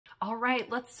All right,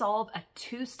 let's solve a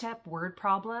two-step word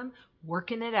problem,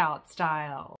 working it out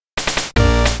style.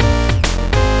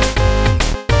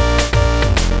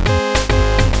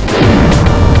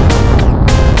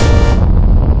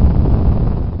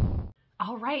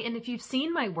 All right, and if you've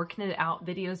seen my working it out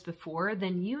videos before,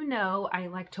 then you know I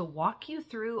like to walk you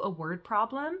through a word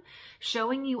problem,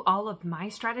 showing you all of my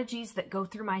strategies that go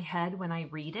through my head when I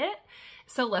read it.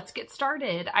 So let's get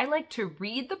started. I like to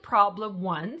read the problem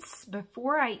once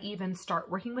before I even start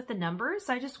working with the numbers.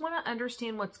 I just want to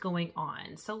understand what's going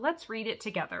on. So let's read it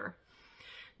together.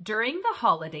 During the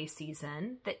holiday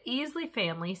season, the Easley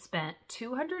family spent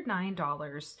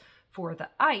 $209 for the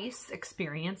ice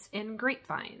experience in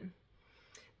Grapevine.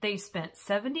 They spent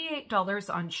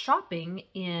 $78 on shopping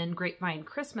in Grapevine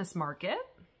Christmas Market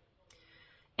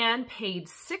and paid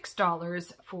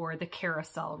 $6 for the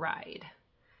carousel ride.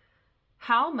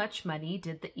 How much money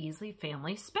did the Easley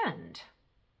family spend?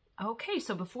 Okay,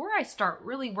 so before I start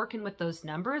really working with those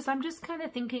numbers, I'm just kind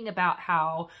of thinking about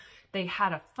how they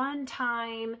had a fun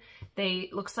time.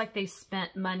 Looks like they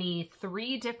spent money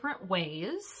 3 different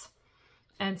ways.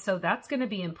 And so that's going to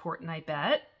be important, I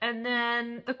bet. And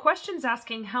then the question's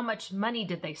asking how much money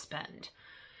did they spend?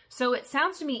 So it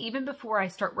sounds to me, even before I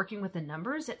start working with the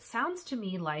numbers, it sounds to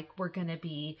me like we're going to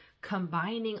be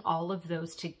combining all of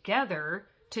those together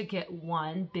to get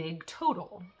one big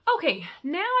total. Okay,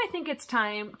 now I think it's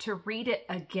time to read it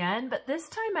again, but this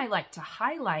time I like to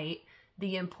highlight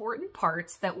the important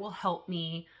parts that will help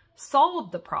me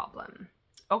solve the problem.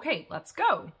 Okay, let's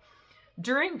go.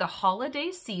 During the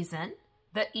holiday season,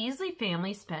 the Easley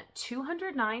family spent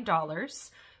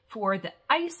 $209 for the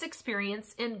ice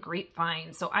experience in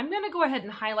Grapevine. So I'm going to go ahead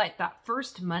and highlight that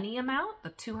first money amount, the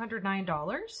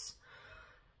 $209.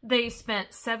 They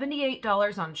spent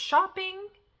 $78 on shopping.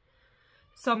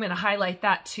 So I'm going to highlight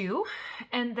that too.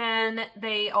 And then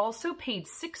they also paid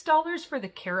 $6 for the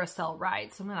carousel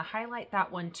ride. So I'm going to highlight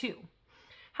that one too.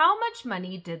 How much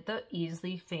money did the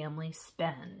Easley family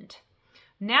spend?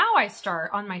 Now I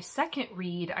start, on my second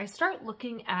read, I start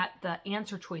looking at the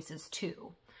answer choices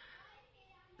too.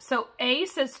 So A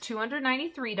says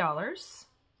 $293,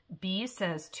 B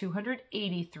says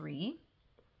 $283,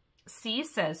 C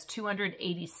says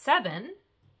 $287,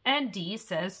 and D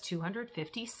says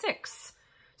 $256.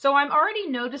 So I'm already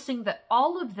noticing that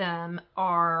all of them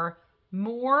are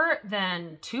more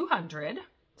than 200.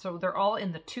 So they're all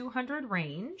in the 200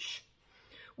 range,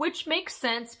 which makes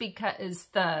sense because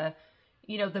the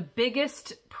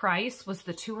biggest price was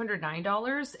the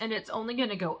 $209 and it's only going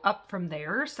to go up from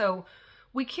there. So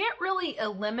we can't really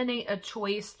eliminate a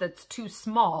choice that's too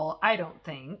small, I don't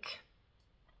think.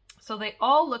 So they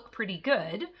all look pretty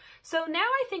good. So now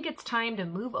I think it's time to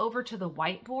move over to the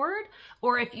whiteboard,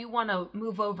 or if you want to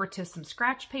move over to some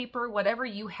scratch paper, whatever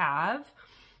you have,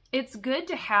 it's good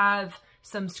to have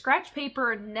some scratch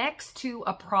paper next to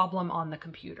a problem on the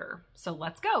computer. So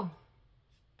let's go.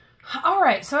 All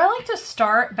right, so I like to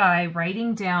start by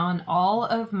writing down all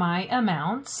of my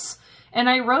amounts, and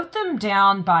I wrote them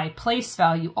down by place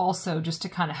value also just to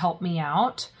kind of help me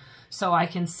out. So I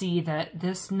can see that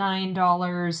this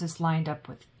 $9 is lined up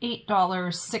with $8,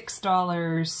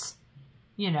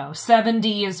 $6,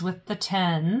 70 is with the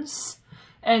tens,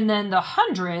 and then the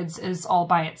hundreds is all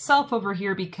by itself over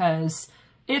here because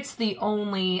it's the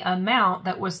only amount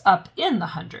that was up in the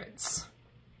hundreds.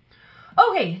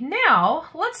 Okay, now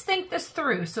let's think this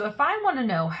through. So if I want to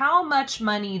know how much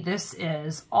money this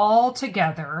is all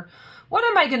together, what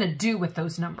am I going to do with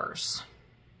those numbers?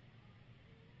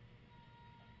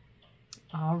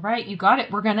 All right, you got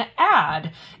it. We're going to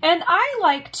add. And I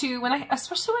like to,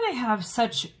 especially when I have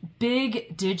such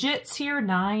big digits here,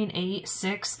 9, 8,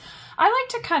 6, I like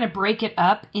to kind of break it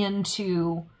up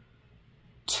into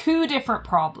 2 different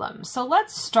problems. So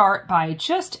let's start by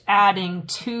just adding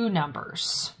 2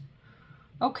 numbers.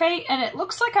 Okay, and it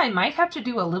looks like I might have to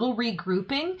do a little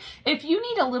regrouping. If you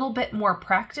need a little bit more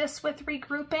practice with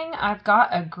regrouping, I've got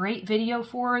a great video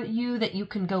for you that you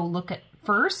can go look at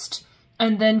first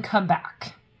and then come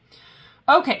back.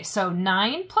 Okay, so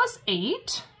 9 plus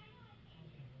 8,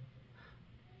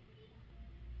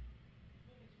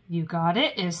 you got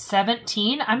it, is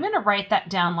 17. I'm going to write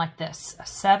that down like this, a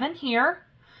 7 here,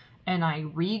 and I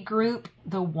regroup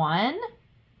the 1.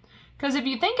 Because if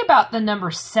you think about the number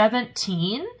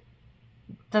 17,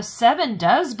 the 7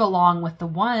 does belong with the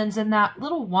 1s, and that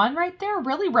little 1 right there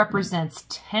really represents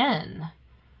 10.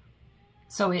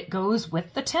 So it goes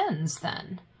with the 10s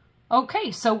then. Okay,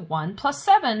 so 1 plus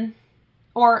 7,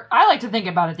 or I like to think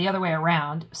about it the other way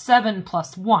around, 7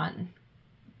 plus 1.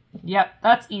 Yep,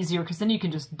 that's easier because then you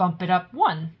can just bump it up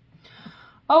 1.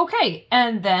 Okay,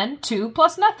 and then 2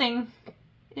 plus nothing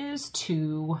is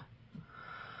 2.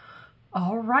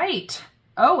 All right.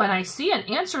 Oh, and I see an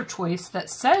answer choice that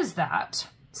says that.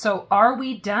 So are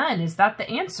we done? Is that the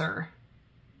answer?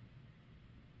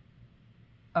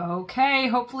 Okay,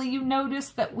 hopefully you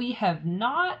noticed that we have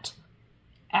not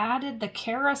added the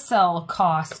carousel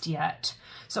cost yet.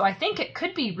 So I think it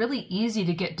could be really easy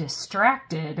to get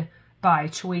distracted by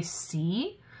choice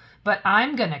C, but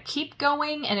I'm gonna keep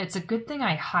going, and it's a good thing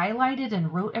I highlighted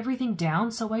and wrote everything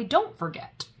down so I don't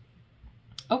forget.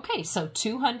 Okay, so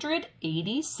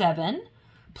 287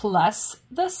 plus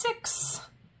the 6.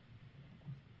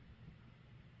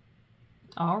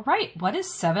 All right, what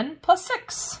is 7 plus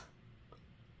 6?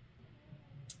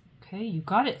 Okay, you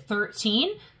got it,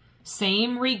 13.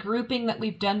 Same regrouping that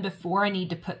we've done before. I need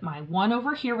to put my 1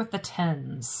 over here with the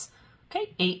tens.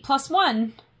 Okay, 8 plus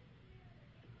 1.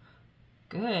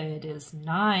 Good, is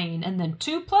 9. And then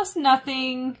 2 plus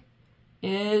nothing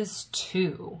is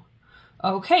 2.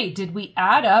 Okay, did we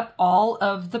add up all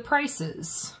of the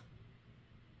prices?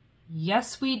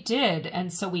 Yes, we did.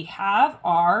 And so we have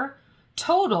our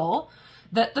total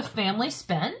that the family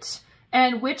spent.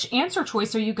 And which answer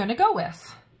choice are you going to go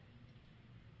with?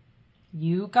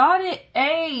 You got it,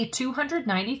 A,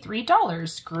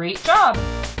 $293. Great job.